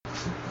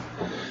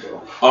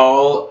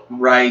All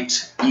right,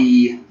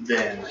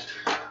 then.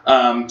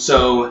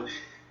 So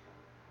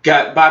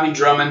got Bobby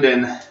Drummond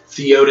and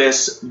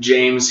Theodis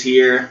James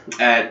here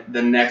at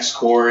the Next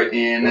Core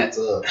in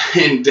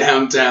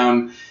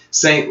downtown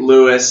St.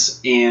 Louis,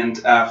 and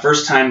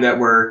first time that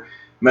we're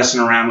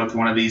messing around with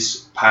one of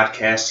these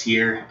podcasts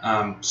here.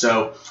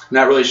 So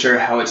not really sure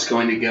how it's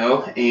going to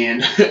go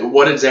and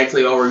what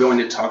exactly all we're going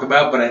to talk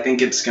about, but I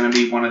think it's going to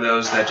be one of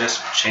those that just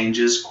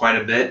changes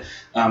quite a bit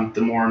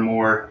the more and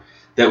more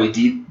that we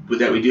do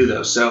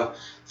those. So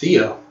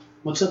Theo,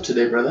 what's up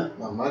today, brother?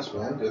 Not much,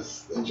 man.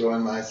 Just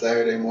enjoying my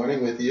Saturday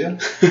morning with you.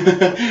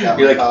 Got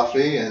my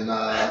coffee and,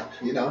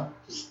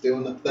 just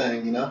doing the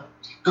thing,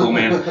 Cool,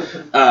 man.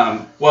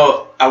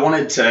 Well, I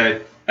wanted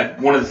to,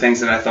 one of the things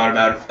that I thought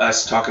about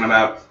us talking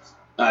about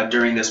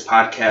during this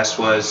podcast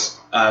was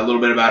a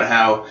little bit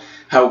about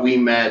how we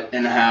met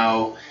and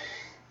how,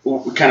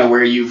 kind of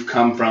where you've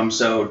come from.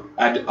 So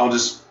I'll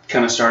just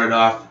kind of start it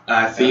off.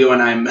 Theo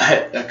and I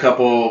met a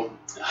couple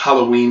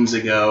Halloweens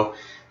ago,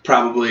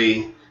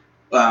 probably,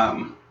 it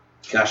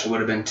would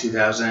have been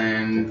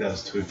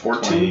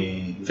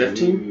 2014?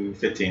 15?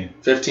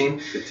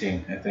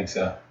 15, I think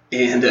so.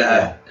 And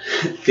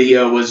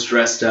Theo was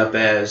dressed up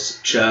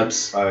as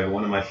Chubbs. Probably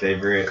one of my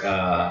favorite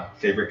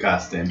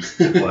costumes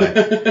to play.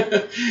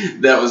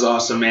 That was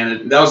awesome,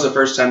 man. That was the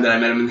first time that I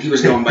met him. He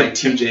was going by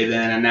TJ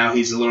then, and now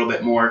he's a little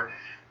bit more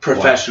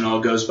professional,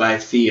 goes by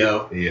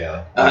Theo.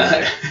 Yeah.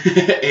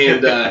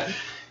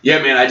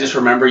 Yeah, man, I just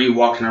remember you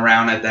walking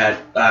around at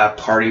that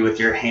party with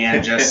your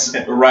hand just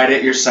right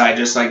at your side,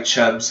 just like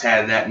Chubbs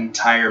had that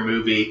entire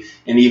movie,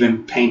 and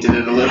even painted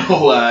it a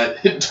little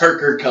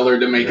darker color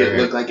to make it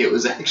look like it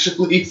was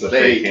actually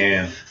fake.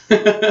 Hand.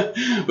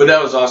 But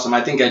that was awesome.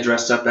 I think I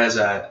dressed up as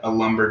a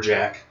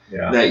lumberjack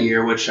that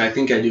year, which I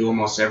think I do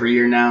almost every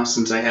year now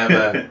since I have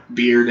a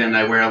beard and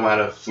I wear a lot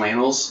of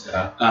flannels.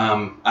 Yeah.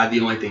 The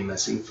only thing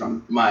missing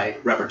from my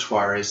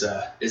repertoire is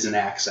an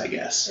axe, I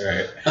guess.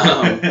 Right.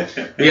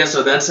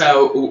 So that's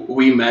how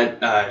we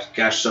met,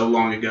 so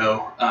long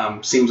ago.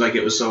 Seems like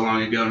it was so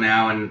long ago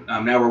now, and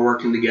now we're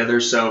working together.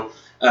 So,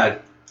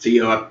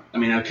 Theo, I'll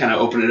kind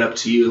of open it up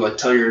to you. Like,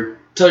 tell your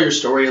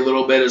story a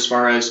little bit as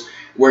far as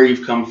where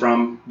you've come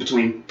from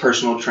between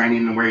personal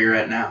training and where you're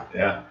at now.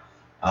 Yeah.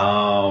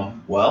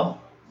 Well,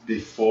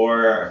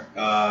 before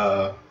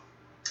I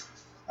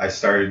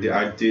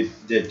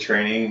did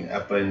training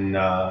up in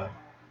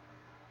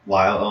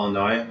Lisle,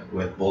 Illinois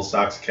with Bull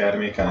Stocks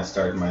Academy. Kind of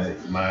started my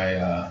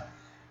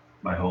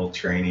whole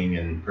training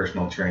and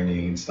personal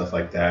training and stuff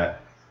like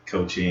that,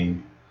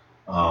 coaching,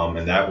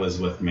 and that was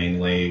with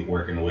mainly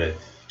working with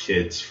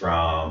kids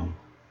from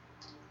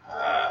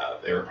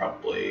they were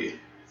probably, I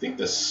think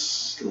the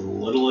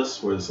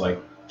littlest was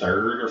like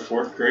 3rd or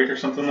 4th grade or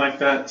something like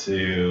that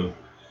to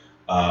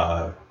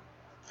high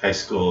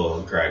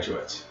school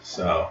graduates.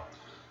 So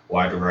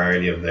wide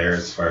variety of there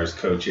as far as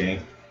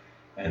coaching.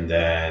 And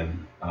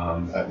then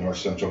at North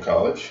Central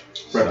College.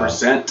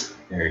 Represent. So,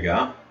 there you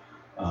go.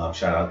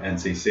 Shout out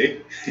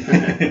NCC.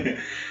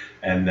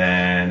 And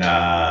then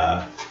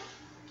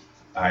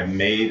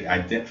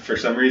for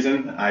some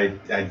reason, I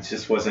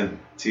just wasn't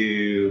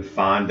too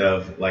fond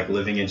of like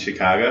living in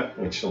Chicago,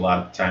 which a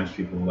lot of times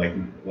people like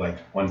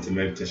wanted to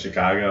move to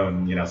Chicago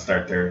and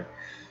start their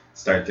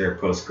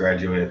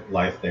postgraduate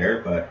life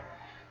there. But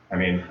I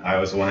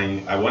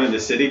wanted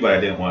the city, but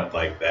I didn't want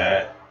like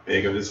that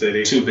big of a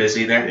city. Too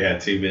busy there? Yeah,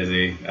 too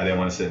busy. I didn't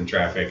want to sit in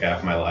traffic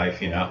half my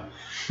life,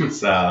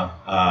 So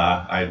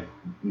I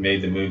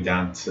made the move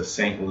down to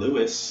St.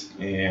 Louis,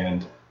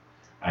 and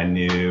I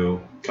knew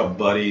a couple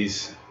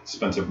buddies,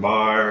 Spencer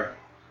Barr,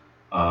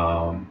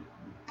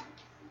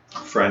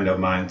 friend of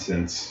mine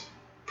since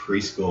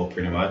preschool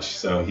pretty much.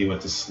 So he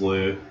went to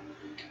SLU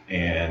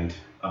and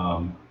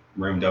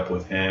roomed up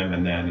with him,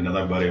 and then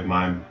another buddy of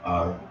mine,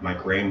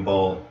 Mike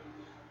Rainbolt,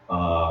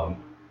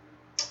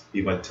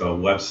 he went to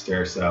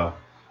Webster, so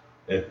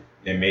it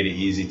made it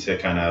easy to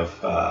kind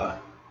of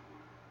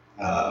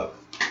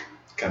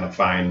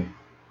find,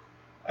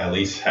 at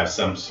least have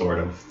some sort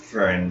of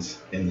friends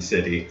in the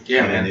city.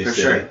 Yeah, man, for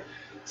sure.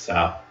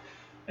 So,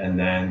 and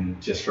then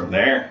just from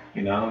there,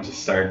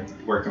 just started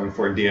working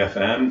for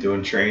DFM,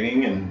 doing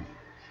training, and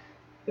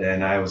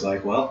then I was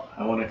like, well,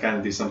 I want to kind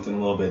of do something a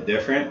little bit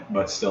different,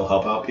 but still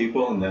help out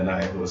people. And then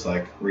I was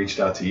like, reached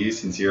out to you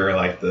since you're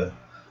like the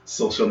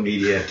social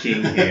media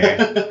king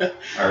here,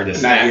 or the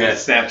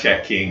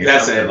Snapchat king, or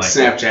that's something it, like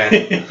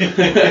Snapchat.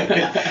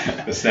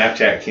 That. The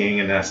Snapchat king,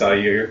 and I saw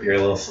your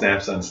little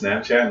snaps on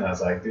Snapchat, and I was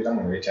like, dude, I'm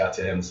gonna reach out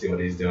to him and see what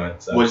he's doing.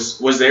 So.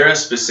 Was there a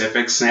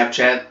specific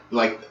Snapchat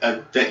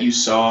that you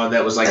saw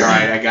that was like, all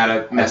right, I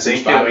gotta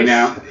message Bobby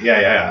now?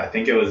 Yeah. I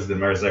think it was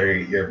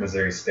your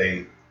Missouri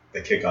State, the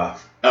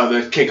kickoff. Oh,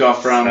 the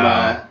kickoff from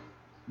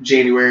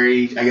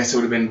January. I guess it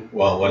would have been.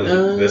 Well, what is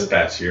it this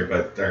past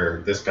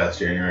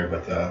January,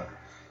 but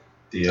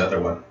the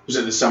other one. Was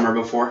it the summer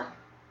before?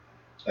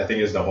 I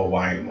think it's the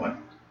Hawaiian one.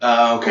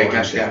 Okay,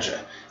 gotcha.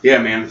 Yeah,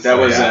 man, that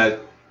was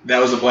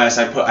a blast.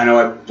 I know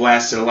I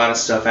blasted a lot of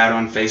stuff out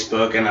on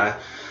Facebook and a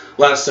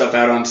lot of stuff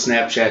out on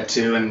Snapchat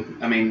too.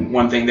 And I mean,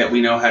 one thing that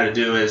we know how to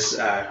do is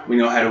we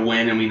know how to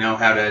win, and we know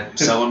how to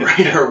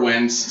celebrate our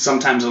wins.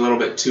 Sometimes a little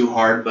bit too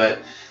hard, but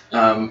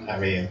I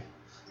mean,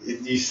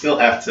 you still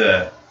have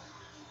to.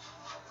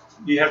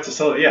 You have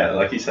to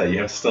like you said, you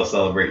have to still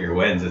celebrate your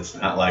wins. It's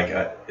not like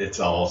it's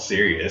all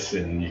serious,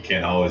 and you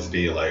can't always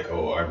be like,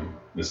 oh, I'm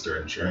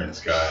Mr.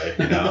 Insurance guy,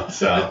 you know.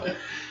 So,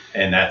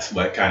 and that's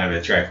what kind of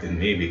attracted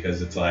me,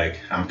 because it's like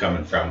I'm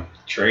coming from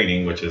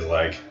training, which is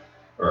like,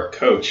 or a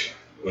coach,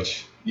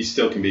 which you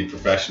still can be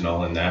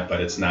professional in that, but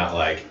it's not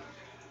like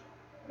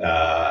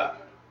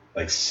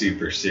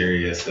super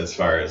serious as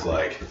far as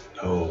like,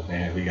 oh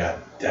man, we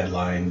got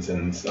deadlines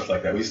and stuff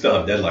like that. We still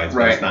have deadlines,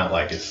 but it's not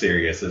like as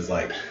serious as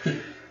like.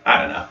 I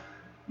don't know.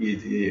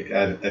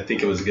 I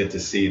think it was good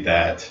to see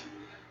that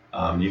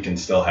you can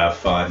still have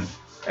fun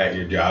at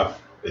your job.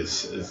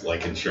 Is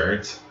like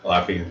insurance. A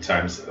lot of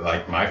times,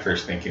 like my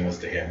first thinking was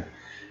to him,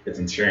 it's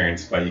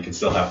insurance, but you can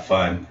still have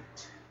fun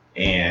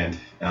and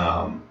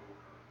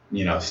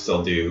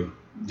still do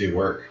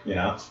work.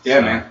 Yeah,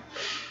 so, man.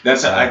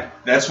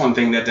 That's one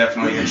thing that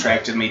definitely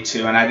attracted me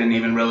too, and I didn't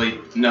even really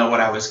know what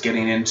I was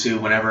getting into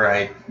whenever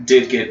I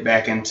did get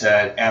back into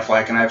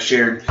Aflac, and I've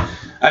shared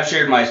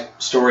my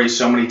story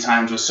so many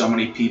times with so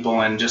many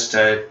people, and just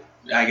to,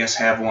 I guess,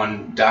 have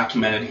one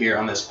documented here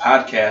on this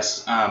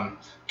podcast,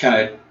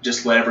 kind of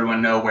just let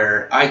everyone know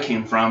where I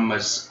came from.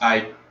 Was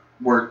I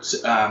worked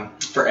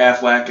for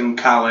Aflac in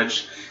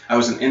college. I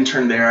was an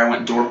intern there. I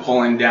went door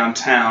pulling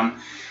downtown,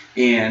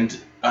 and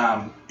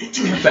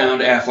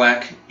found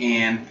Aflac,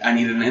 and I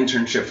needed an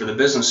internship for the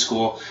business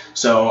school,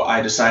 so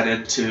I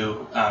decided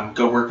to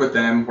go work with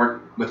them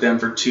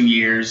for 2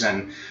 years,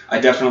 and I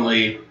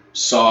definitely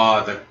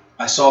saw the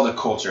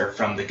culture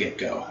from the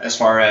get-go, as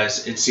far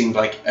as it seemed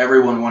like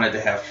everyone wanted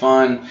to have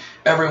fun,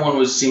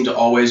 everyone seemed to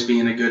always be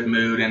in a good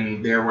mood,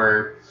 and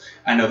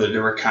I know that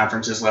there were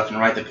conferences left and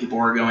right that people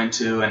were going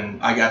to,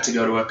 and I got to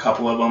go to a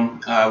couple of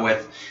them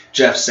with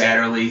Jeff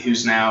Satterley,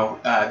 who's now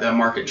the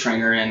market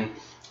trainer in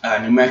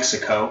New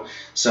Mexico.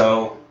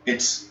 So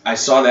I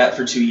saw that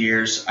for 2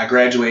 years. I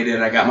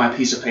graduated. I got my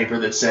piece of paper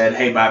that said,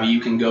 "Hey, Bobby,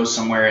 you can go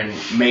somewhere and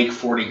make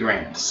 40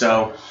 grand."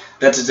 So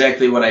that's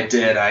exactly what I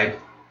did. I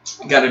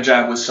got a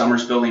job with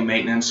Summers Building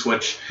Maintenance,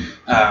 which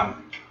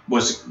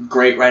was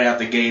great right out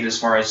the gate as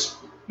far as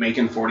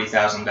making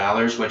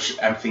 $40,000, which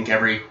I think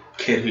every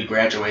kid who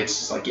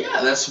graduates is like,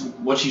 yeah, that's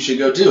what you should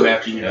go do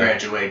after you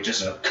graduate.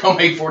 Just go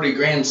make 40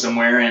 grand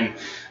somewhere and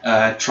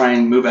try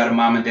and move out of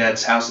mom and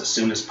dad's house as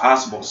soon as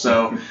possible.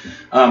 So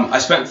I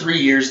spent 3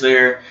 years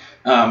there.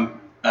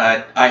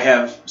 I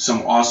have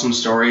some awesome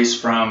stories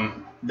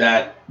from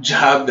that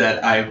job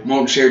that I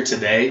won't share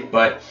today,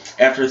 but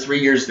after 3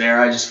 years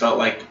there, I just felt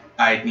like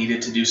I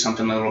needed to do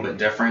something a little bit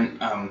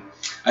different.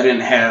 I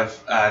didn't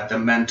have the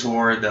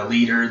mentor, the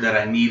leader that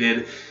I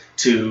needed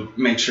to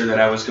make sure that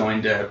I was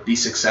going to be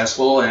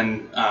successful,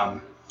 and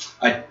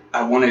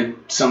I wanted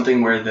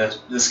something where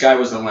the sky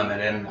was the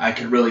limit, and I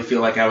could really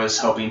feel like I was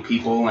helping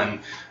people. And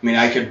I mean,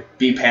 I could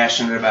be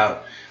passionate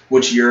about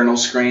which urinal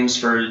screens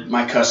for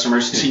my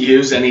customers to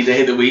use any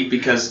day of the week,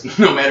 because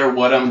no matter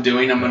what I'm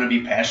doing, I'm going to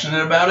be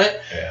passionate about it.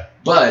 Yeah.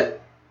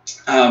 But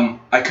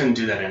I couldn't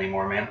do that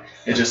anymore, man.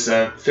 It just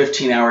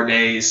 15-hour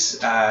days,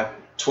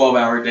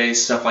 12-hour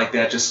days, stuff like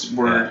that,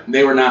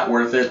 they were not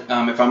worth it.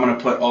 If I'm going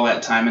to put all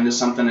that time into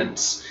something,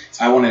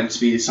 I wanted it to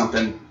be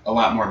something a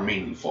lot more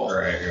meaningful.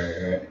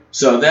 Right.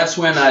 So that's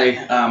when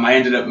I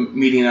ended up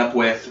meeting up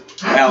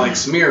with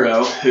Alex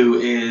Miro, who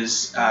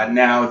is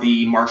now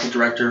the market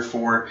director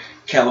for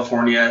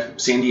California,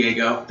 San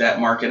Diego, that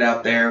market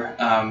out there,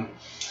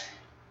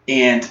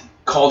 and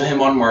called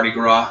him on Mardi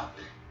Gras.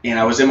 And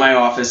I was in my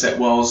office at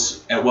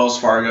Wells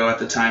Fargo at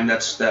the time.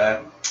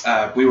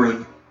 We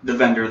were the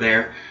vendor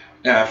there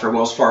for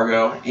Wells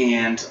Fargo,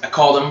 and I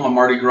called him on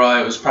Mardi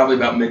Gras. It was probably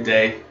about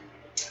midday,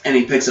 and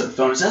he picks up the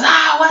phone and says,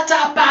 "What's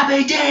up,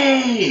 Bobby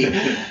D?"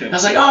 I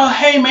was like, "Oh,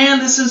 hey man,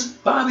 this is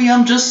Bobby.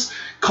 I'm just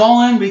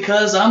calling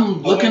because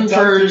I'm looking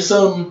for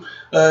some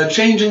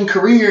change in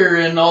career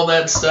and all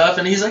that stuff."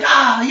 And he's like,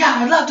 "Yeah,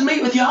 I'd love to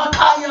meet with you. I'll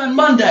call you on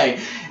Monday."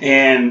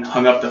 And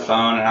hung up the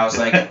phone, and I was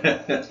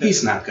like,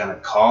 he's not gonna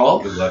call.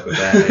 Good luck with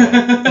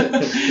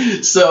that.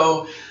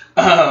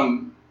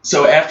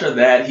 So after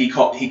that, he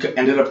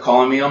ended up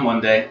calling me on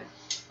Monday,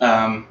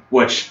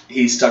 which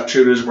he stuck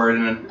true to his word,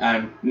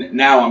 and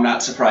now I'm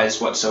not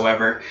surprised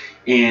whatsoever.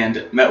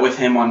 And met with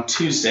him on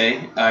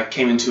Tuesday,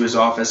 came into his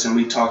office, and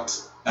we talked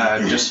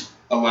just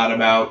a lot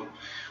about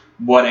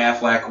what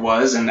Aflac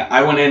was. And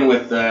I went in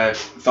with the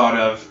thought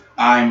of,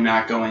 I'm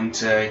not going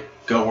to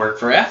go work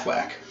for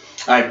Aflac.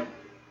 I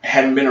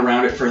hadn't been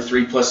around it for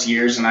 3+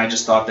 years, and I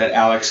just thought that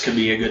Alex could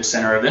be a good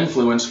center of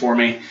influence for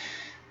me.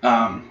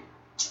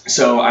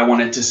 So I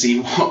wanted to see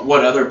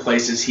what other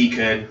places he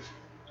could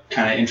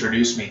kind of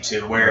introduce me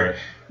to,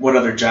 what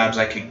other jobs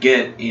I could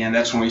get. And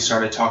that's when we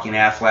started talking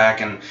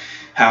Aflac and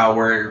how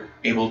we're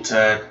able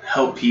to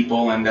help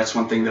people. And that's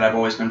one thing that I've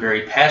always been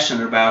very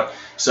passionate about.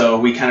 So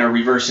we kind of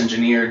reverse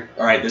engineered,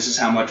 all right, this is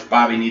how much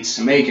Bobby needs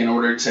to make in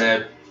order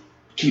to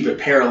keep it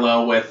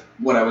parallel with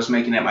what I was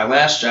making at my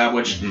last job,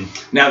 which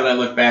now that I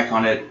look back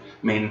on it,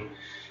 I mean,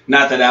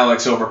 not that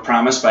Alex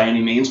overpromised by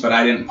any means, but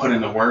I didn't put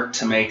in the work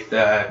to make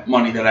the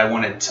money that I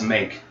wanted to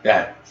make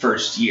that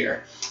first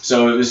year.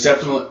 So there was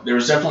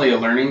definitely a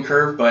learning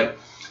curve, but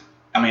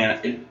I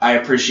mean, I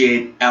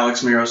appreciate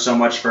Alex Miro so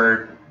much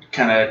for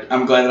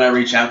I'm glad that I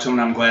reached out to him,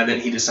 and I'm glad that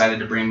he decided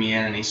to bring me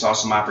in and he saw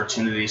some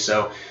opportunity.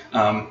 So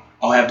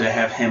I'll have to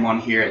have him on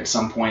here at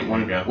some point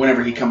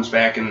whenever he comes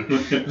back and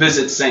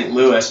visits St.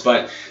 Louis.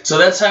 But so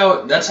that's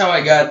how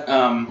I got.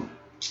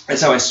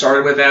 That's how I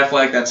started with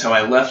Aflac. That's how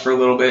I left for a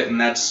little bit,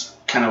 and that's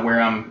kind of where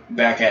I'm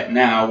back at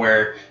now,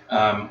 where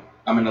I'm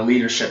in a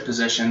leadership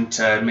position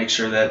to make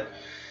sure that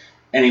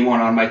anyone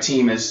on my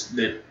team is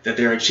that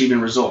they're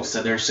achieving results,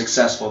 that they're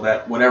successful,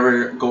 that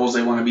whatever goals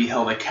they want to be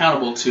held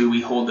accountable to,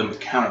 we hold them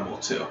accountable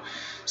to.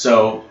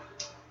 So,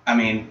 I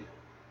mean,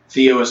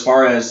 Theo, as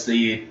far as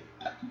this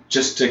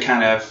is a good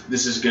kind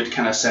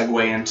of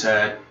segue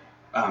into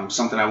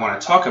something I want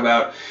to talk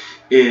about,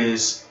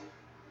 is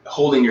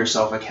holding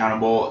yourself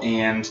accountable,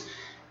 and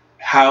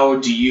how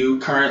do you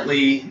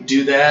currently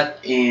do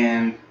that,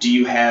 and do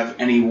you have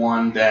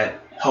anyone that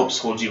helps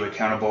hold you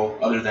accountable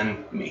other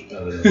than me?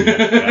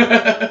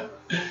 Yeah,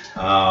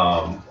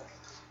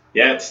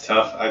 it's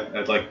tough.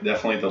 I'd like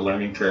definitely the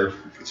learning curve,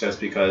 just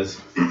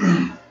because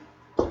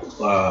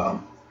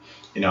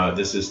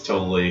this is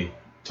totally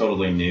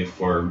new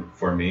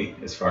for me,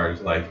 as far as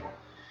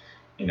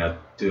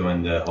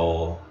doing the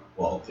whole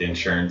the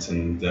insurance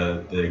and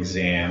the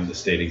exam, the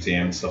state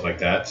exam and stuff like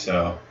that.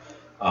 So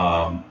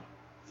I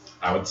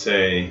would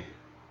say,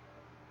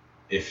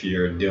 if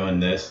you're doing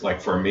this,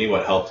 for me,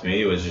 what helped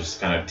me was just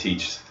kind of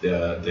teach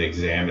the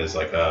exam as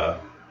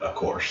a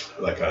course,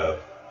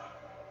 a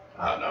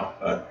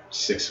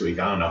 6-week.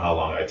 I don't know how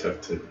long I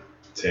took to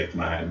take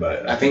mine,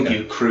 but I think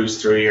you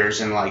cruised through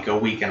yours in a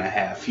week and a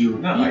half.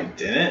 I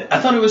didn't. I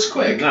thought it was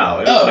quick.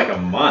 No, it was a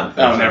month.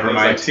 Oh, never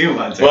mind. 2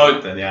 months.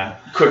 Well, yeah.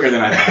 Quicker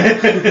than I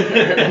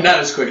thought. Not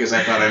as quick as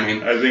I thought. I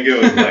mean, I think it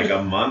was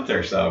a month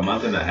or so, a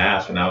month and a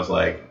half, and I was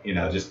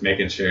just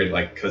making sure,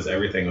 because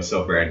everything was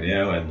so brand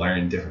new and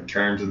learning different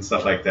terms and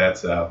stuff like that.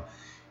 So,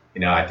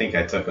 I think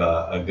I took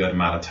a good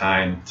amount of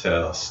time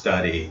to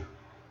study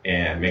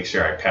and make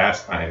sure I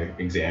passed my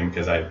exam,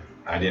 because I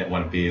didn't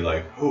want to be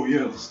oh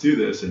yeah, let's do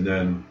this, and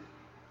then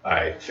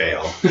I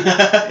fail.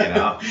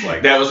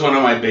 That was one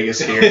of my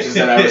biggest fears, is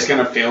that I was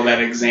going to fail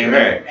that exam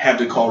and have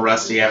to call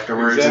Rusty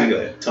afterwards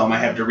and tell him I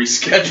have to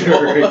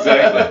reschedule.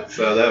 Exactly.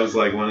 So that was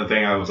one of the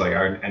things I was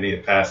I need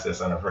to pass this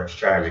on the first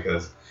try,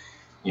 because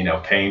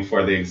paying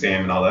for the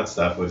exam and all that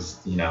stuff was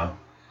I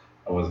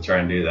wasn't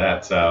trying to do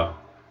that. So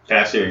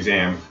pass your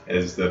exam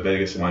is the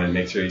biggest one, and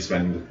make sure you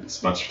spend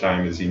as much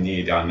time as you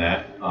need on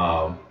that.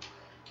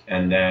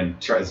 And then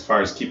as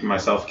far as keeping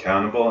myself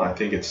accountable, I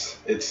think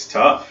it's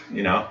tough.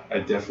 I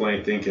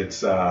definitely think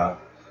it's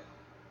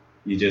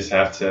you just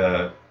have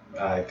to,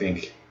 I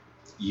think,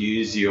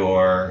 use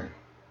to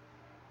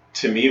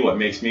me, what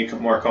makes me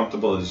more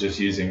comfortable is just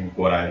using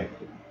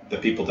the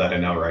people that I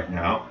know right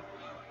now,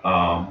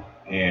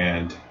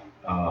 and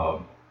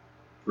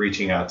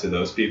reaching out to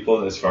those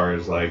people, as far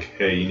as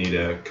hey, you need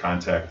to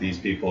contact these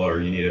people,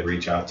 or you need to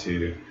reach out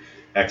to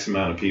X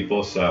amount of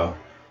people. So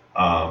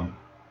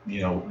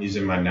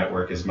using my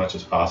network as much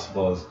as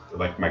possible,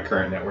 my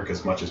current network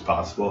as much as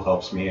possible,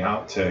 helps me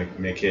out to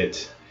make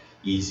it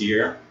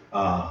easier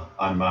because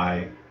I'm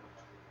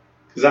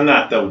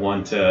not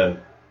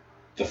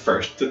the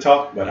first to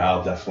talk, but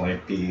I'll definitely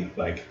be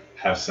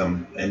have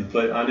some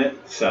input on it.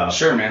 So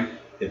sure, man,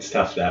 it's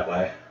tough that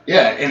way.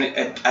 Yeah,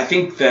 and I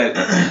think that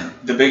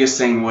the biggest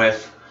thing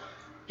with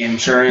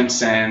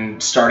insurance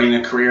and starting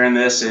a career in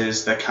this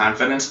is the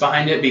confidence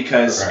behind it,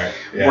 because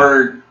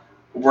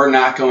we're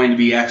not going to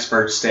be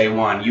experts day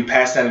one. You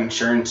pass that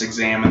insurance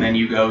exam, and then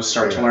you go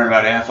start to learn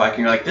about Aflac, and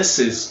you're this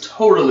is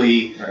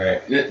totally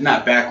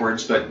not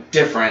backwards, but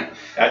different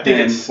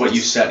than what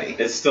you study.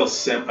 It's still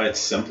it's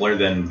simpler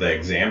than the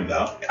exam,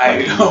 though. I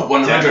know,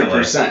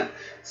 100%.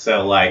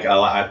 So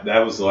that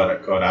was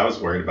what I was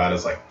worried about,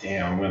 is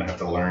damn, I'm gonna have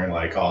to learn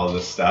all of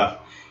this stuff.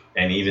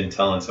 And even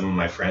telling some of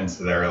my friends,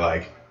 they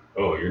were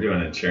oh, you're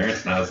doing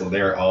insurance? And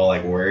they were all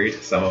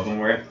worried. Some of them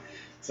were.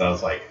 So I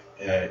was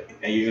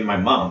even my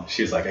mom,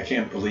 she was I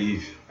can't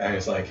believe,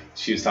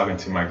 she was talking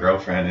to my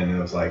girlfriend, and it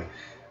was I'm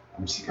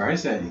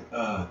surprised that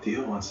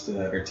Theo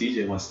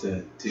TJ wants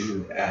to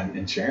do an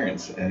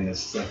insurance, and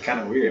it's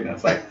kind of weird. And I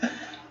was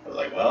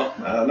well,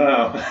 I don't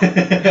know.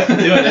 I'm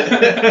doing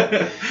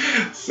it.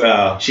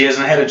 So she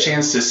hasn't had a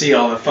chance to see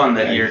all the fun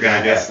that you're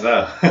gonna get.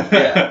 So.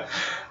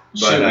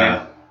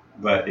 Yeah.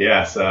 But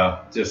yeah, so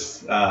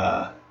just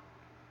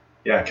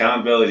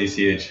accountability is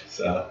huge.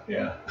 So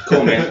yeah.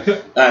 Cool, man.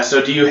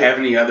 So do you have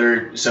any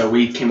other? So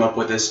we came up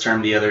with this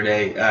term the other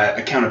day,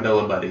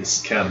 accountability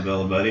buddies.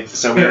 Accountability buddies.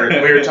 So we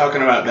were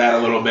talking about that a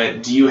little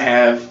bit. Do you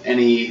have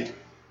any?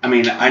 I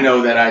mean, I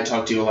know that I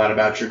talk to you a lot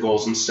about your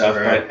goals and stuff,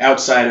 but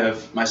outside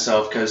of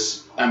myself,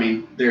 because I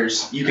mean,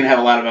 you can have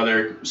a lot of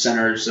other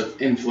centers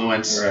of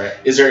influence. Right.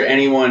 Is there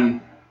anyone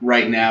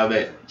right now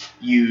that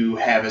you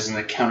have as an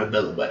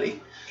accountability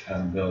buddy?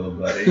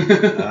 Accountability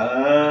buddy.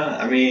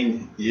 I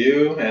mean,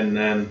 you and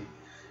then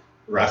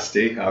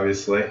Rusty,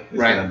 obviously, is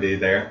going to be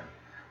there.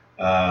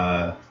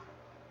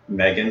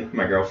 Megan,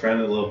 my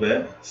girlfriend, a little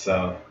bit.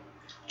 So.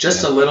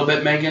 Just a little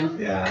bit, Megan?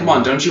 Yeah. Come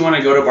on, don't you want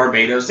to go to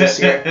Barbados this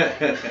year?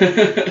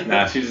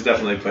 Nah, she just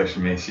definitely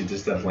pushing me. She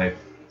just definitely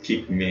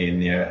keeping me in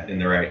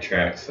the right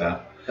track.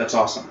 So. That's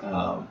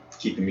awesome.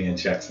 Keeping me in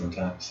check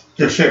sometimes.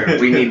 For sure.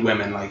 We need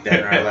women like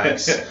that in our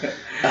lives.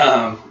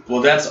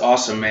 Well, that's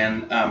awesome,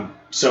 man.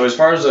 So as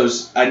far as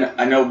those,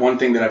 I know one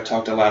thing that I've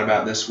talked a lot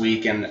about this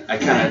week, and I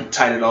kind of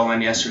tied it all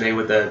in yesterday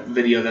with a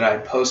video that I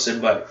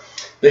posted, but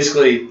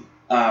basically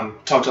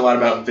talked a lot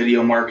about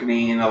video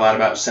marketing, a lot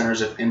about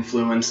centers of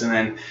influence, and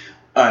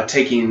then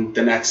taking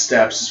the next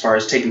steps as far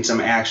as taking some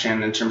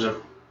action in terms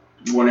of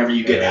whenever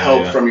you get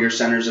help from your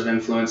centers of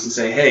influence and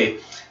say, hey,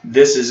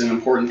 this is an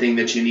important thing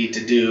that you need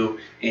to do,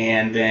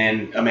 and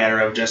then a matter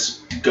of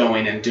just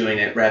going and doing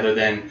it rather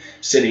than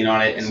sitting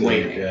on it and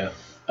waiting.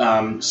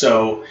 Yeah.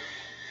 So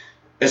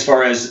as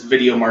far as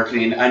video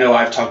marketing, I know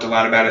I've talked a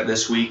lot about it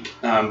this week.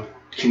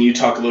 Can you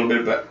talk a little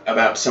bit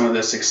about some of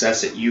the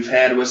success that you've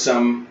had with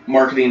some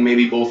marketing,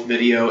 maybe both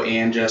video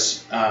and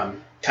just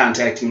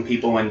contacting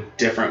people in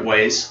different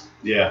ways?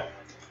 Yeah.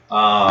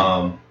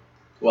 Well,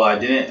 I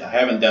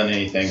haven't done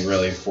anything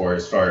really as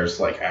far as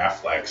like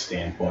Aflac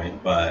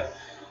standpoint, but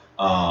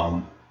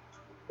I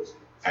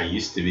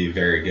used to be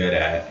very good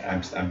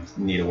at, I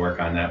need to work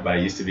on that, but I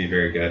used to be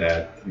very good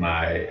at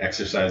my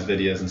exercise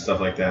videos and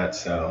stuff like that.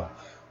 So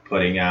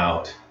putting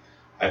out,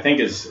 I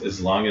think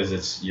as long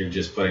as you're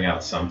just putting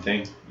out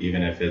something,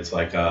 even if it's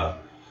like a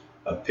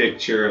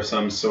picture of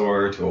some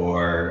sort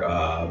or,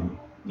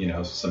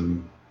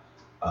 some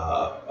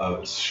a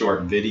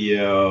short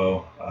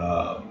video,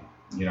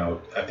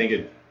 I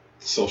think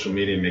social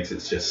media makes it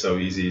just so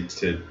easy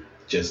to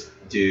just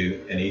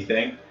do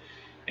anything.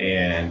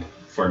 And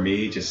for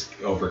me, just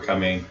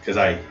overcoming, because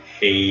I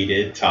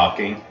hated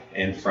talking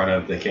in front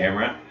of the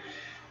camera.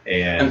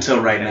 And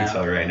until right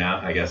now,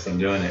 I guess I'm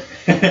doing it.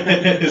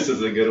 This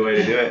is a good way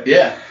to do it.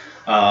 Yeah.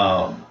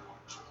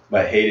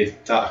 But I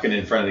hated talking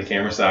in front of the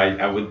camera, so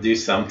I would do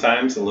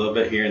sometimes a little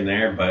bit here and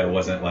there, but it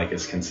wasn't like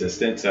as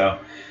consistent. So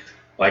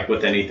like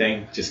with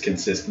anything, just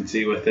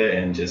consistency with it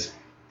and just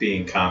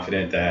being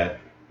confident that,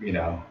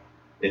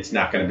 it's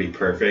not going to be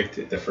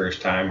perfect the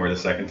first time or the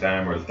second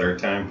time or the third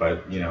time,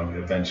 but,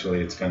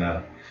 eventually it's going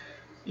to,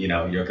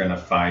 you're going to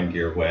find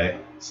your way.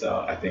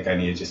 So I think I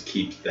need to just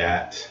keep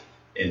that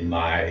in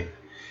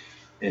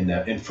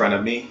front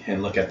of me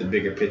and look at the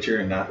bigger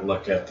picture and not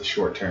look at the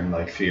short term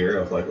like fear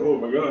of like, oh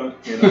my God,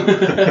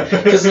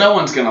 because no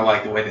one's going to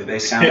like the way that they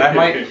sound. I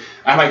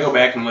might go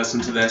back and listen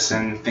to this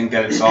and think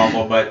that it's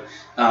awful, but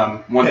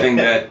one thing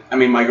that,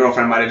 my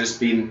girlfriend might have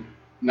just been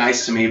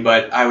nice to me,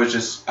 but I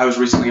was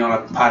recently on a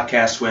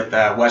podcast with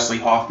Wesley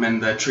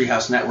Hoffman, the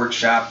Treehouse Network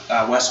shop,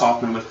 Wes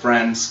Hoffman with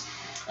Friends.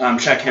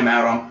 Check him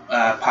out on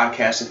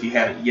podcast if you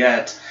haven't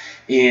yet.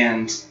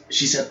 And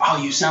she said,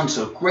 "Oh, you sound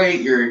so great.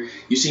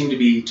 You seem to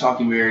be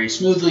talking very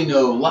smoothly,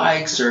 no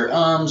likes or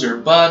ums or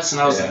buts." And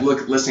I was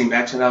listening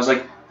back to it. I was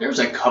like, "There's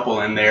a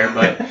couple in there,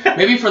 but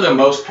maybe for the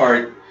most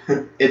part,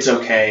 it's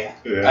okay."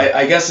 Yeah.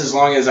 I guess as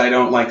long as I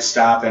don't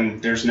stop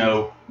and there's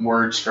no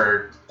words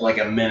for like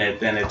a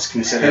minute, then it's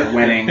considered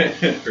winning.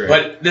 Right.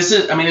 But this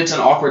is, it's an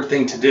awkward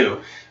thing to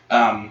do.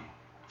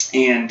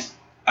 And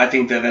I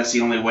think that that's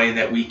the only way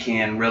that we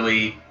can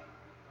really,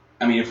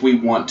 if we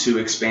want to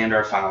expand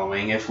our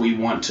following, if we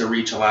want to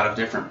reach a lot of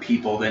different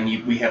people, then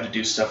we have to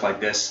do stuff like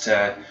this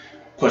to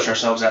push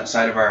ourselves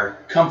outside of our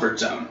comfort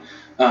zone.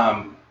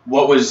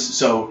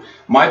 So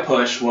my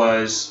push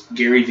was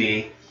Gary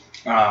Vee.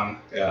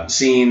 I've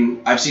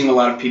seen a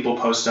lot of people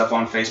post stuff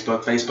on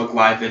Facebook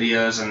Live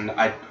videos, and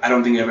I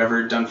don't think I've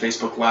ever done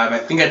Facebook Live. I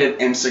think I did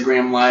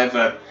Instagram Live.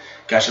 It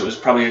was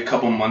probably a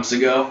couple months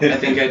ago. I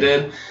think I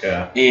did.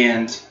 Yeah.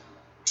 And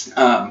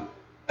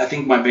I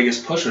think my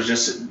biggest push was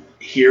just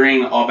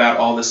hearing about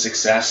all the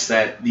success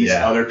that these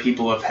other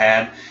people have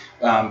had.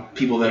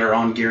 People that are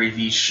on Gary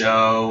Vee's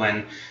show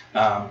and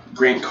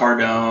Grant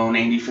Cardone,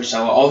 Andy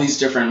Frisella, all these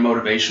different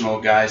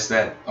motivational guys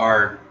that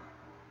are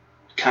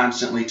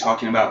constantly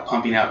talking about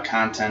pumping out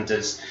content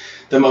is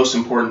the most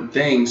important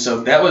thing.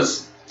 So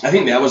I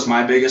think that was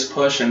my biggest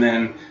push. And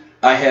then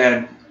I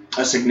had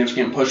a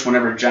significant push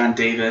whenever John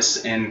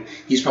Davis, and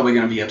he's probably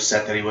going to be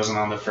upset that he wasn't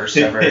on the first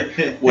ever,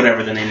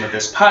 whatever the name of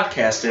this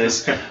podcast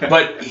is,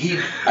 but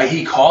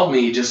he called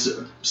me just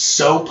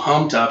so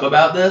pumped up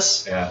about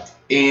this. Yeah.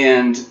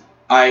 And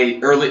I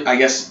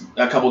guess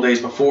a couple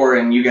days before,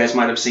 and you guys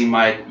might have seen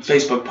my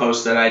Facebook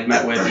post that I'd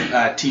met with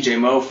TJ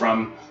Moe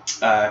from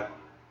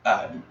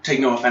Take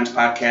No Offense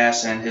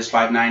podcast and his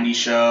 590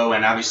 show,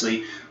 and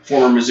obviously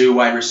former Mizzou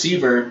wide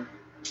receiver.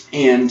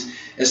 And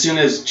as soon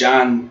as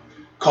John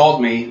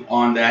called me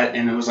on that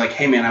and it was like,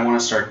 hey man, I want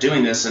to start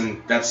doing this,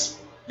 and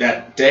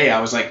that day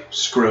I was like,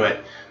 screw it,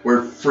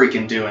 we're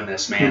freaking doing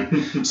this,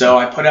 man. So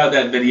I put out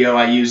that video.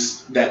 I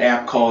used that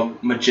app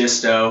called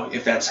Magisto,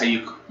 if that's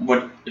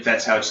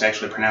how it's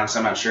actually pronounced,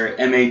 I'm not sure,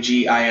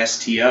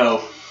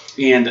 Magisto,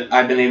 and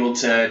I've been able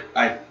to,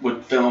 I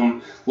would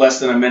film less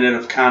than a minute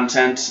of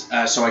content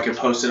so I could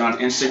post it on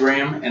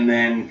Instagram, and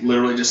then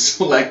literally just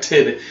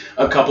selected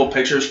a couple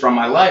pictures from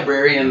my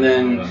library and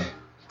then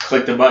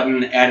clicked the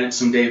button, added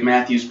some Dave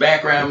Matthews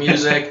background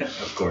music.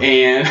 Of course.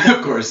 And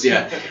of course,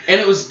 yeah.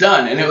 And it was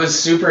done, and it was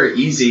super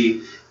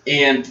easy.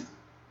 And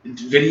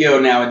video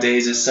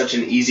nowadays is such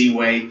an easy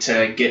way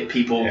to get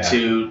people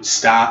to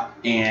stop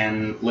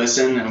and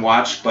listen and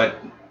watch. But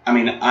I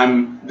mean,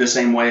 I'm the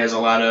same way as a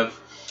lot of,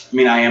 I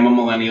mean, I am a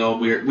millennial.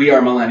 We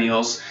are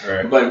millennials.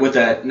 Right. But with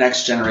that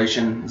next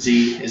generation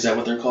Z, is that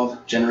what they're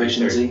called?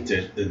 Generation Z?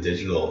 The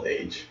digital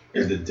age.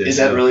 Is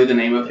that really the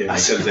name of it?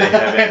 Because they I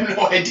have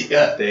no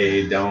idea.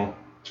 They don't.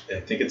 I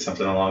think it's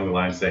something along the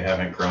lines they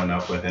haven't grown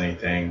up with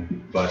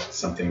anything but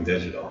something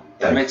digital.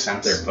 That makes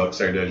sense. Their books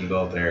are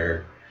digital.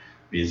 Their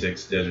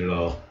music's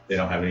digital. They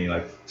don't have any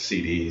like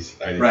CDs.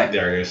 Right.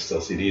 There is still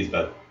CDs,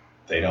 but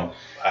they don't.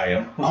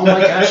 Oh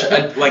my gosh!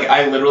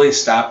 I literally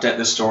stopped at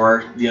the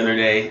store the other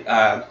day.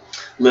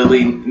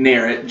 Lily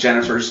Narrett,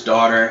 Jennifer's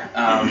daughter,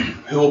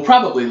 who will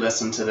probably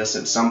listen to this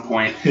at some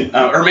point,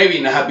 or maybe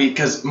not,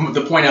 because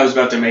the point I was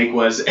about to make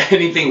was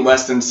anything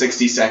less than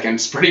 60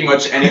 seconds, pretty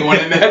much anyone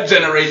in that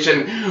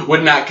generation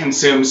would not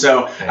consume.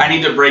 So I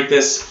need to break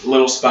this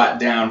little spot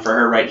down for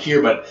her right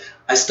here. But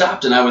I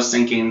stopped and I was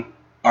thinking,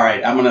 all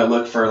right, I'm gonna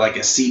look for like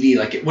a CD.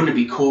 Like, wouldn't it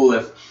be cool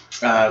if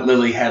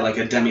Lily had like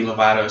a Demi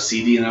Lovato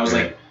CD? And I was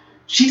like,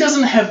 she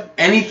doesn't have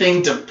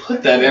anything to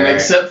put that in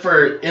except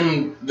for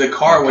in the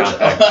car, which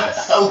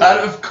a lot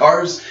of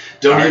cars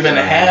don't even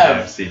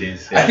have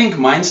CDs. I think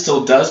mine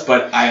still does,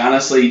 but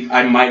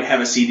I might have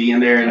a CD in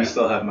there. And I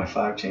still have my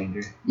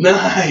 5-changer.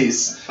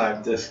 Nice.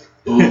 5-disc.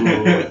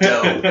 Ooh,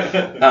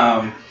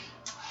 dope.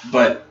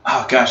 But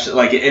oh gosh,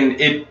 like, and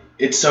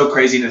it's so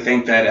crazy to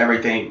think that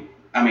everything.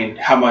 I mean,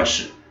 how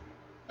much.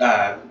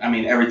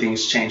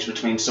 Everything's changed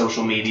between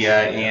social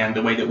media and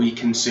the way that we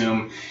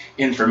consume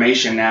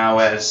information now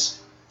as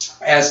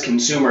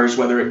consumers,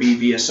 whether it be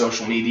via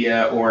social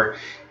media or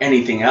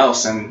anything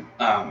else. And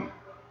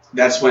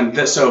that's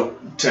when, so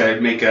to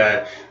make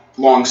a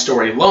long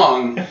story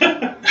long,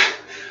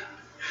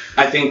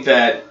 I think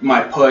that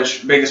my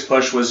biggest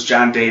push was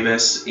John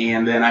Davis,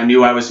 and then I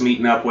knew I was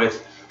meeting up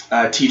with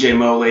TJ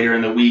Moe later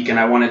in the week, and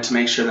I wanted to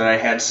make sure that I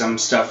had some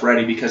stuff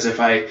ready, because if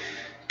I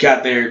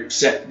got there,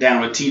 sat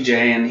down with TJ,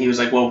 and he was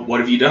like, well,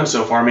 what have you done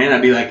so far, man?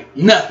 I'd be like,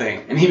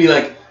 nothing. And he'd be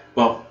like,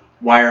 well,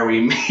 why are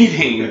we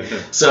meeting?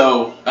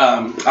 So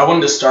I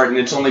wanted to start, and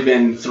it's only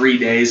been 3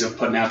 days of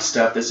putting out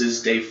stuff. This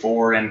is day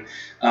 4, and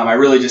I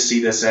really just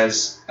see this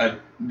as a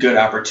good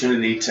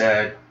opportunity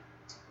to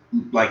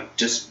like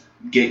just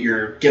get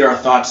our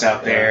thoughts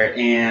out there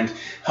and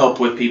help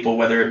with people,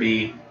 whether it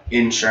be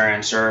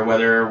insurance or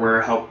whether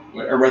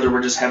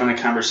we're just having a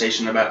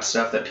conversation about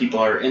stuff that people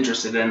are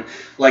interested in.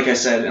 Like I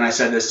said, and I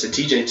said this to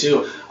TJ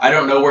too, I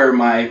don't know where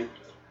my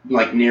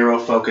like narrow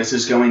focus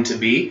is going to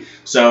be,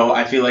 so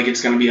I feel like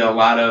it's going to be a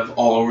lot of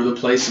all over the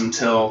place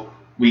until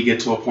we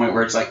get to a point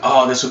where it's like,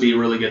 oh, this would be a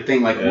really good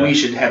thing, like we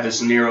should have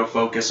this narrow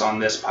focus on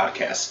this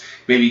podcast.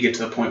 Maybe you get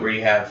to the point where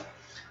you have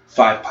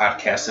 5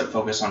 podcasts that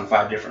focus on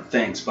 5 different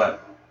things.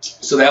 But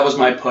so that was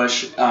my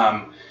push.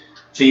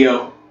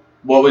 Theo,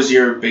 what was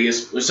your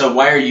biggest? So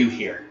why are you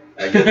here?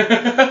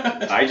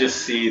 I just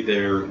see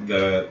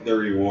the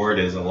reward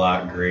is a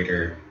lot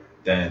greater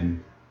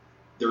than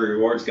the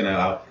reward's going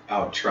to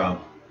out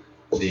trump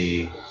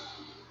the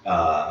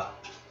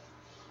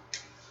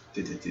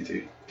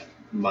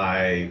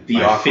my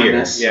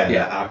awkwardness. Fear.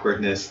 The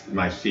awkwardness,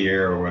 my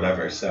fear or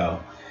whatever.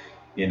 So,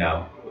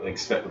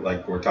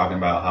 like we're talking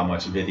about how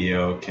much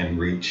video can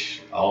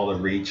reach, all the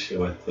reach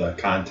with the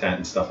content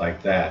and stuff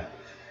like that.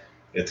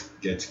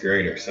 It's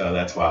greater. So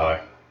that's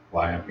why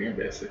I'm here,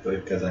 basically,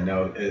 because I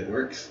know it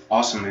works.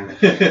 Awesome, man.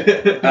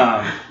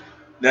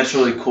 That's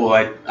really cool.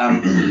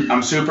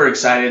 I'm super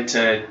excited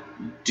to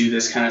do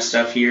this kind of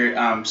stuff here.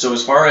 So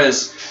as far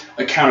as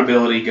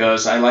accountability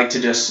goes, I like to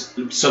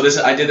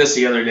I did this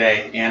the other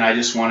day, and I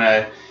just want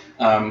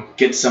to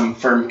get some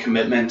firm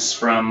commitments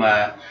from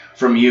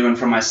you and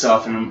from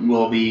myself, and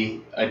we'll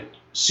be a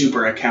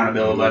super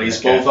accountability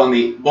buddies, both on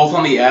the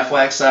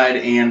Aflac side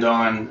and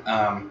on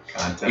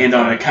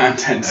the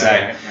content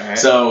side. All right.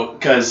 So,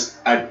 because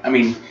I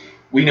mean,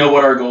 we know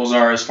what our goals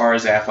are as far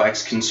as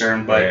Aflac's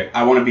concerned, but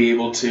I want to be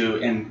able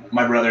to, and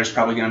my brother's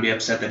probably going to be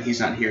upset that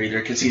he's not here either,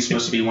 because he's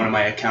supposed to be one of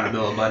my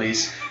accountability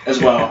buddies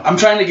as well. I'm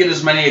trying to get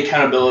as many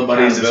accountability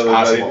buddies as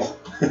possible.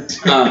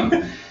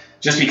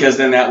 Just because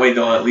then that way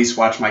they'll at least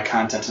watch my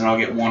content and I'll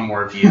get one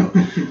more view.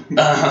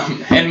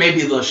 And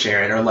maybe they'll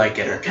share it or like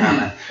it or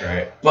comment.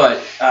 Right.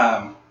 But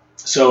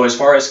so as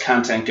far as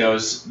content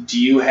goes, do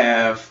you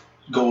have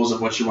goals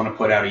of what you want to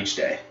put out each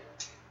day?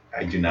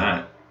 I do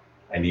not.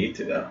 I need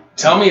to, though.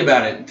 Tell me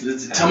about it.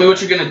 Tell me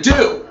what you're going to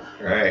do.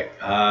 Right.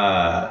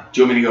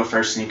 Do you want me to go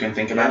first and you can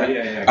think about it?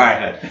 Yeah. All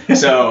right.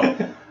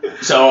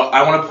 So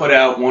I want to put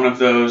out one of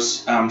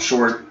those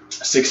short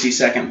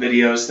 60-second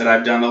videos that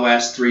I've done the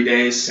last 3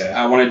 days.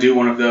 I want to do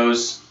one of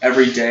those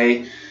every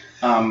day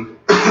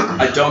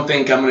I don't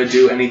think I'm going to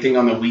do anything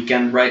on the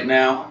weekend right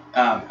now.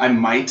 I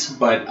might,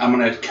 but I'm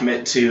going to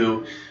commit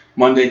to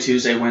Monday,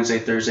 Tuesday, Wednesday,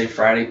 Thursday,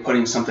 Friday,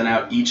 putting something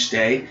out each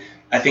day.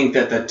 I think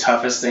that the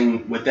toughest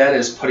thing with that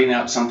is putting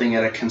out something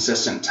at a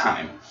consistent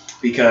time,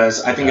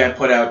 because I think I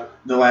put out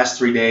the last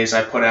 3 days,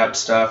 I put out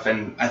stuff,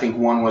 and I think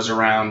one was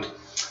around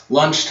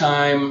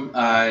lunchtime,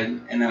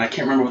 and then I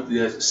can't remember what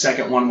the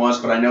second one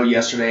was, but I know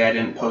yesterday I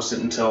didn't post it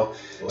until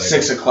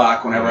 6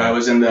 o'clock whenever I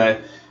was in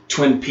the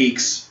Twin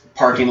Peaks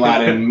parking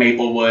lot in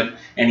Maplewood.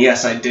 And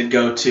yes, I did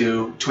go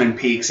to Twin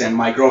Peaks, and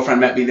my girlfriend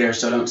met me there,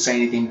 so don't say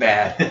anything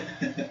bad.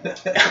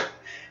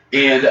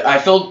 And I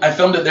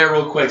filmed it there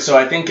real quick, so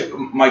I think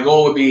my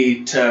goal would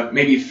be to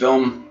maybe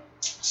film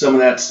some of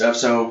that stuff,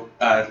 so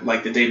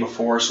like the day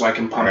before, so I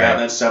can pump out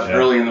that stuff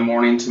early in the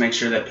morning to make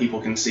sure that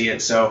people can see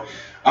it. So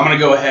I'm going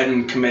to go ahead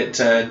and commit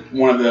to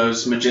one of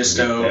those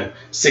Magisto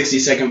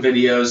 60-second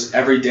videos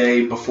every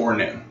day before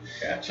noon.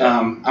 Gotcha.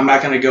 I'm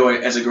not going to go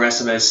as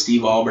aggressive as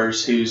Steve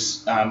Albers,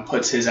 who's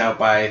puts his out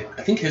by,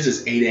 I think his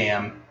is 8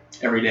 a.m.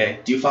 every day.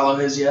 Do you follow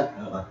his yet?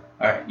 Uh-huh.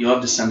 All right, you'll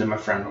have to send him a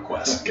friend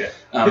request. Okay.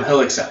 He'll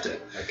accept it.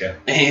 Okay.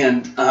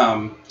 And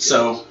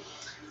so,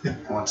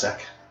 one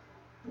sec.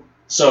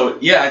 So,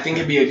 yeah, I think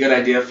it'd be a good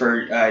idea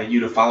for you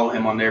to follow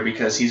him on there,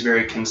 because he's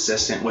very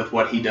consistent with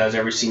what he does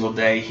every single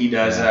day. He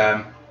does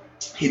a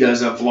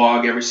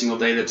vlog every single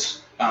day that's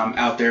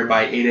out there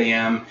by 8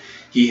 a.m.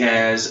 He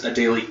has a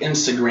daily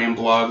Instagram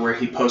blog where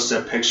he posts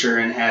a picture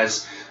and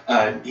has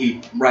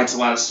he writes a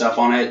lot of stuff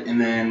on it.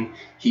 And then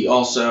he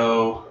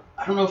also,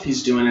 I don't know if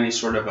he's doing any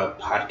sort of a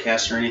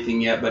podcast or anything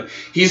yet, but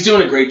he's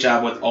doing a great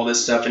job with all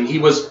this stuff. And he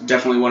was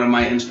definitely one of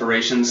my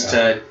inspirations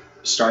to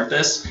start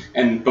this.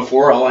 And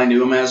before, all I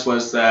knew him as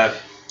was the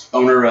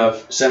owner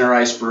of Center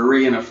Ice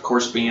Brewery, and of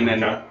course being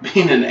an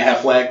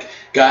Aflac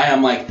guy,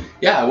 I'm like,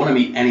 yeah, I want to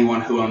meet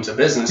anyone who owns a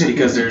business,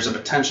 because there's a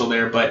potential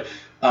there. But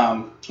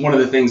one of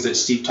the things that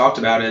Steve talked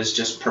about is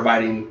just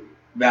providing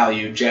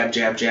value, jab,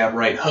 jab, jab,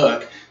 right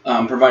hook,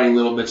 providing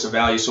little bits of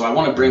value. So I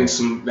want to bring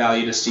some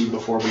value to Steve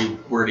before we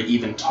were to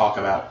even talk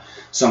about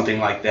something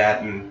like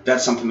that. And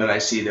that's something that I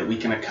see that we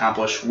can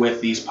accomplish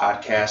with these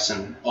podcasts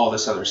and all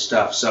this other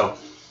stuff. So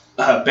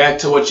back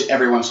to what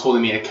everyone's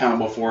holding me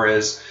accountable for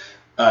is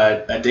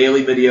a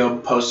daily video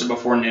posted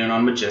before noon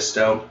on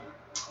Magisto.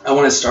 I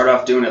want to start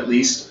off doing at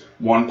least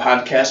one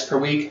podcast per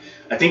week.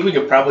 I think we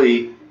could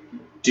probably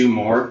do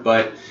more,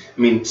 but I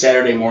mean,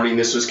 Saturday morning,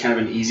 this was kind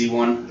of an easy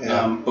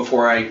one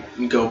before I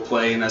go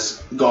play in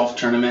this golf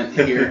tournament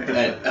here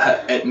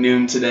at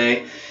noon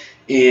today.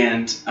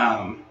 And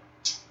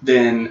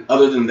then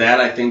other than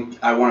that, I think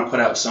I want to put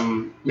out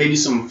maybe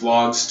some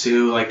vlogs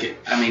too. Like,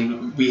 I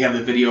mean, we have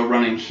the video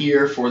running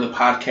here for the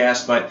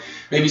podcast, but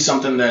maybe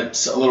something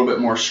that's a little bit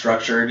more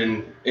structured.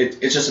 And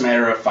it's just a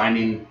matter of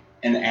finding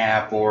an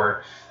app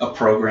or a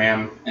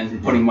program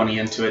and putting money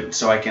into it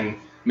so I can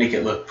make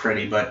it look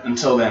pretty. But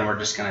until then, we're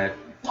just going to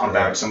pump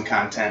out some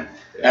content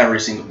every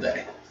single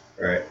day.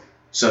 Right.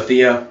 So,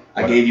 Theo,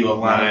 I gave you a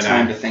lot of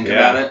time to think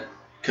about it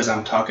because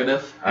I'm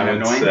talkative and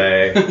annoying. I would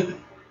say,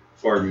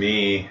 for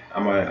me,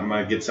 I'm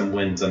gonna get some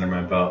wins under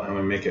my belt. I'm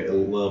going to make it a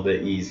little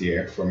bit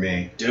easier for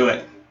me. Do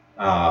it.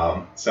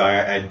 So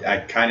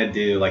I kind of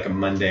do like a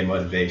Monday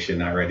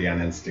motivation already on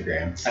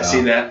Instagram. So I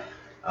see that.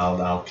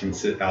 I'll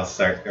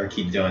start or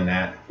keep doing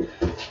that.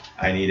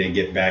 I need to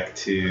get back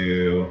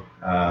to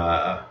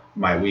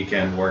my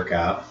weekend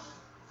workout.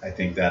 I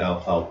think that'll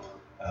help.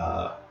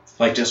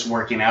 Like just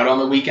working out on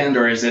the weekend,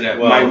 or is it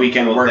my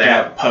weekend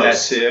workout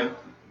post? That too.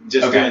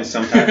 Just doing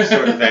some type of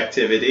sort of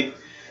activity.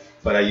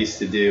 But I used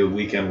to do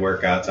weekend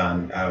workouts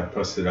I would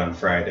post it on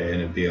Friday,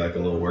 and it'd be like a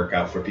little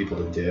workout for people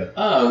to do.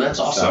 Oh, that's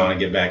awesome. So I want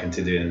to get back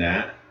into doing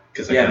that,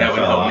 because I that would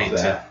fell help off me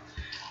that.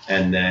 Too.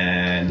 And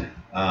then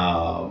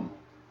I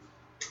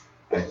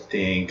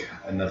think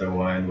another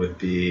one would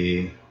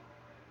be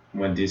I'm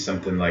going to do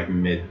something like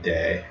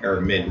midday or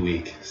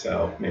midweek.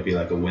 So maybe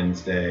like a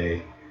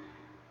Wednesday.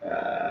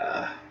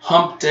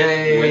 Hump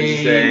day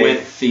Wednesday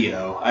with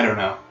Theo. I don't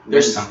know.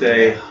 There's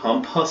Wednesday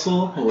hump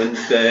hustle.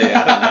 Wednesday,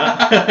 I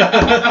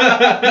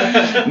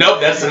don't know. Nope,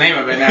 that's the name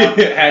of it now.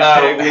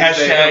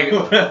 Hashtag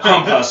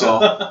hump hustle.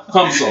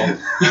 Humsel.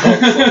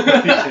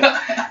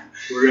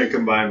 We're going to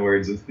combine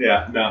words.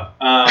 Yeah, no.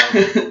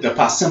 The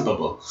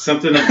possible.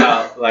 Something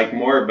about, like,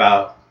 more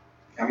about,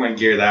 I'm going to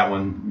gear that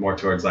one more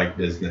towards, like,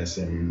 business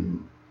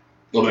and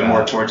a little bit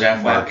more towards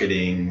Aflac.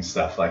 Marketing,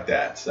 stuff like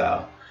that.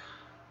 So,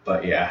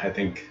 but yeah, I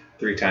think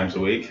 3 times a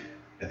week.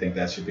 I think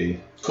that should be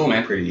cool,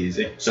 man. Pretty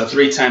easy. So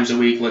 3 times a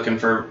week, looking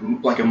for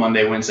like a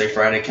Monday, Wednesday,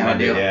 Friday kind of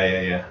deal.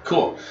 Yeah.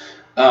 Cool.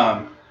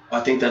 I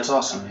think that's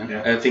awesome, man.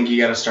 Yeah. I think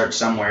you got to start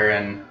somewhere,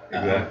 and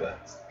exactly.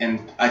 And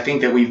I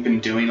think that we've been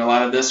doing a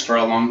lot of this for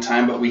a long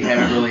time, but we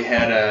haven't really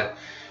had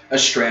a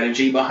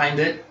strategy behind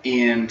it.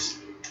 And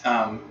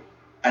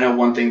I know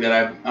one thing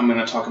that I'm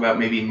going to talk about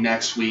maybe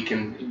next week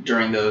and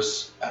during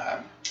those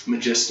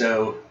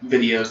Magisto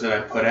videos that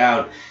I put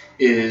out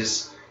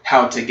is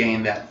how to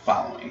gain that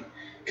following.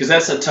 Because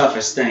that's the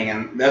toughest thing,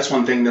 and that's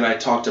one thing that I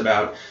talked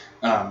about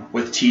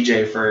with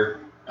TJ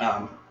for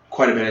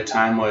quite a bit of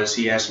time was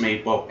he asked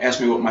me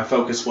what my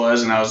focus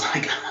was, and I was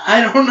like,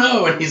 I don't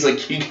know. And he's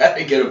like, you got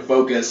to get a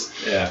focus.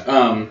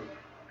 Yeah.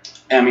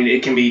 I mean,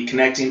 it can be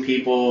connecting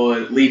people,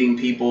 leading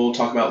people,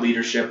 talk about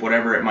leadership,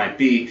 whatever it might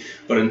be.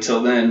 But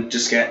until then,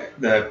 just get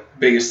the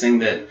biggest thing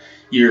that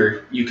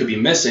you could be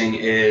missing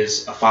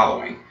is a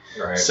following.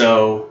 Right.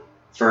 So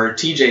for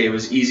TJ, it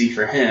was easy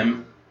for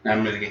him.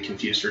 I'm going to get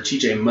confused for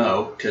TJ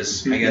Mo,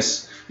 because I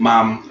guess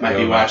mom might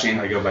be watching.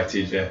 I go by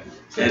TJ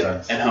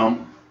sometimes. At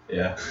home.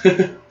 Yeah.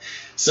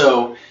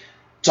 So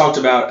talked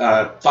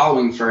about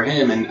following for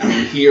him, and I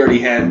mean, he already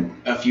had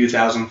a few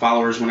thousand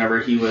followers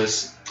whenever he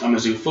was a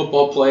Mizzou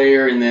football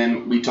player, and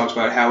then we talked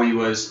about how he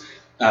was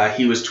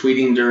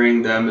tweeting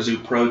during the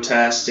Mizzou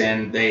protest,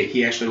 and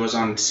he actually was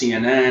on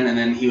CNN, and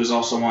then he was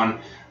also on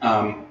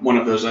one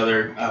of those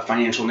other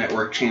financial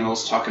network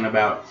channels talking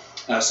about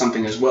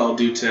something as well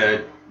due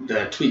to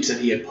the tweets that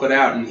he had put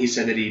out, and he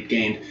said that he'd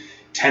gained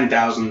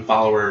 10,000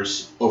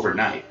 followers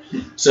overnight.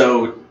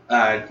 So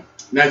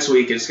next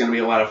week it's going to be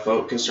a lot of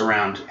focus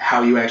around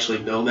how you actually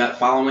build that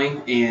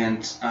following,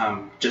 and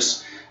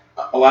just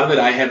a lot of it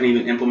I haven't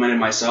even implemented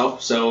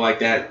myself. So like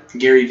that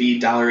Gary V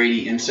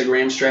 $1.80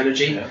 Instagram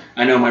strategy. Yeah.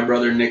 I know my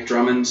brother Nick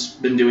Drummond's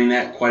been doing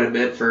that quite a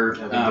bit for.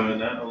 I've been doing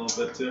that a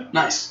little bit too.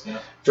 Nice. Yeah.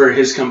 For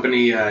his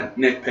company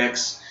Nick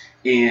Picks,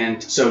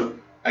 and so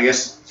I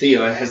guess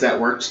Theo, has that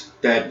worked?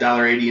 That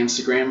 $1.80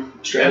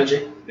 Instagram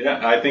strategy?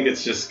 Yeah, I think it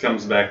just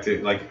comes back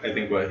to I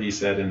think what he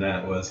said in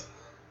that was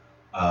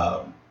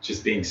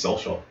just being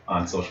social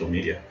on social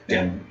media.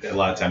 Yeah. And a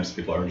lot of times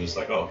people are just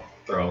like, oh,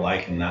 throw a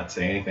like and not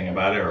say anything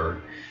about it,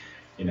 or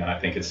I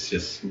think it's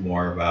just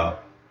more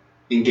about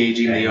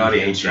engaging the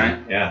audience, right?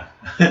 Yeah.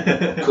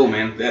 Cool,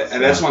 man.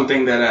 That's one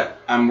thing that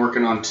I'm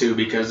working on too,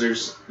 because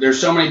there's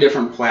so many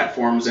different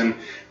platforms, and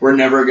we're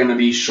never going to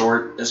be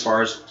short as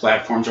far as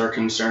platforms are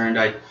concerned.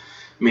 I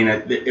mean,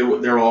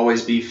 there will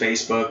always be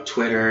Facebook,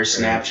 Twitter,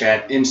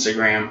 Snapchat,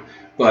 Instagram,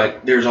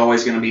 but there's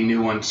always going to be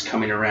new ones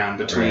coming around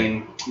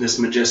between this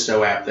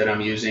Magisto app that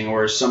I'm using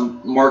or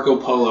some Marco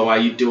Polo.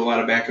 I do a lot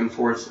of back and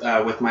forth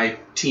with my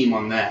team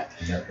on that.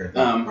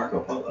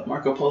 Marco Polo.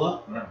 Marco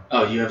Polo? No.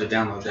 Oh, you have to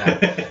download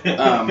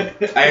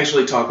that. I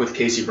actually talk with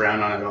Casey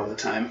Brown on it all the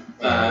time.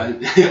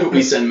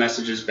 We send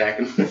messages back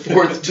and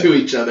forth to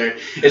each other.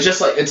 It's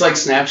just like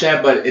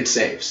Snapchat, but it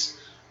saves.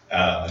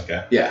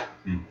 Okay. Yeah.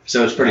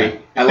 So it's pretty.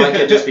 I like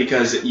it just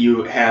because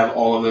you have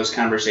all of those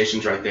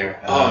conversations right there.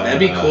 That'd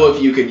be cool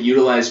if you could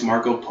utilize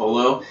Marco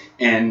Polo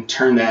and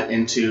turn that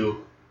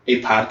into a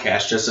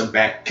podcast,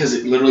 because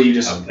it literally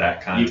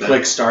you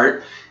click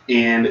start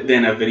and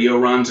then a video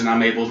runs, and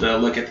I'm able to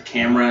look at the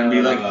camera and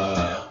be like,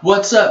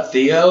 "What's up,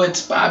 Theo?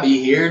 It's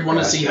Bobby here. Want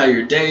to see how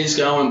your day's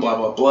going? Blah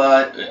blah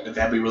blah."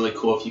 That'd be really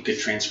cool if you could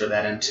transfer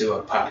that into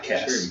a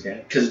podcast. Sure, you can.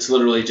 Because it's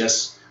literally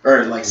just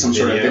like some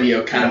sort of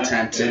video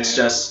content. Yeah. It's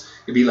just.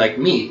 It'd be like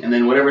me, and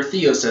then whatever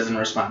Theo says in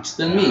response,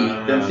 then me,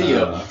 then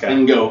Theo,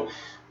 and go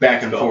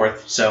back and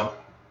forth. So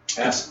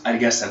I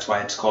guess that's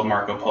why it's called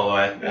Marco Polo.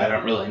 I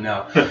don't really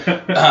know.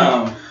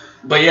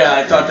 But yeah,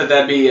 I thought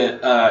that'd be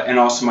an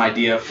awesome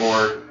idea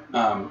for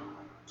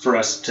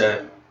us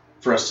to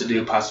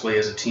do possibly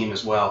as a team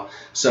as well.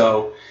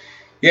 So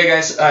yeah,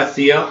 guys,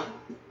 Theo,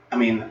 I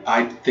mean,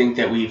 I think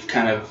that we've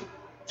kind of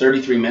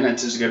 33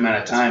 minutes is a good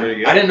amount of time.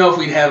 I didn't know if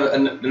we'd have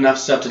enough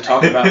stuff to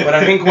talk about, but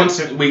I think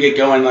once we get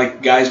going,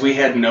 guys, we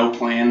had no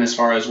plan as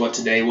far as what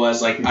today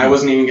was. I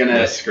wasn't even gonna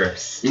no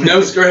scripts.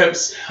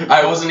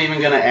 I wasn't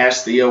even gonna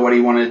ask Theo what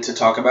he wanted to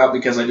talk about,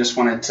 because I just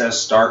wanted to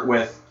start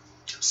with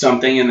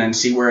something and then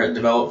see where it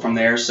developed from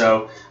there.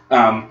 So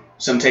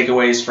some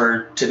takeaways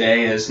for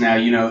today is now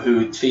you know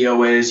who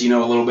Theo is. You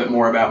know a little bit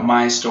more about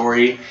my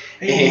story,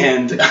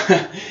 and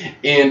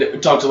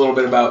talked a little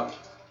bit about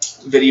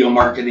video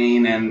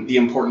marketing and the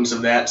importance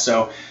of that.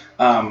 So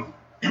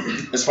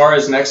as far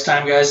as next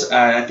time, guys,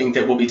 I think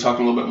that we'll be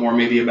talking a little bit more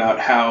maybe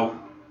about how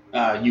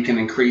you can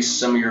increase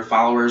some of your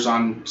followers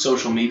on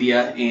social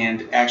media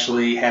and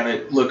actually have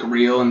it look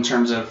real in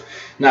terms of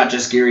not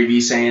just Gary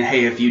Vee saying,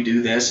 hey, if you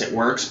do this, it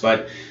works,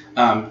 but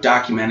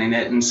documenting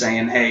it and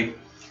saying, hey,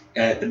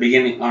 at the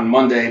beginning on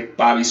Monday,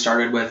 Bobby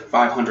started with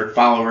 500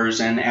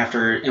 followers, and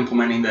after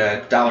implementing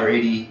the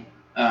 $1.80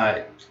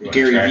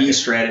 Gary Vee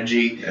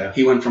strategy,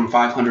 he went from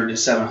 500 to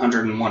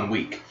 700 in 1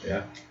 week.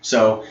 Yeah.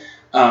 So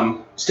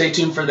stay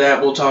tuned for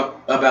that. We'll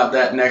talk about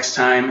that next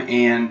time.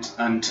 And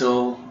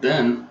until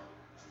then,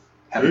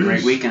 have a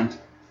great weekend.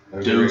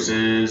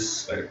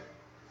 Deuces. Later.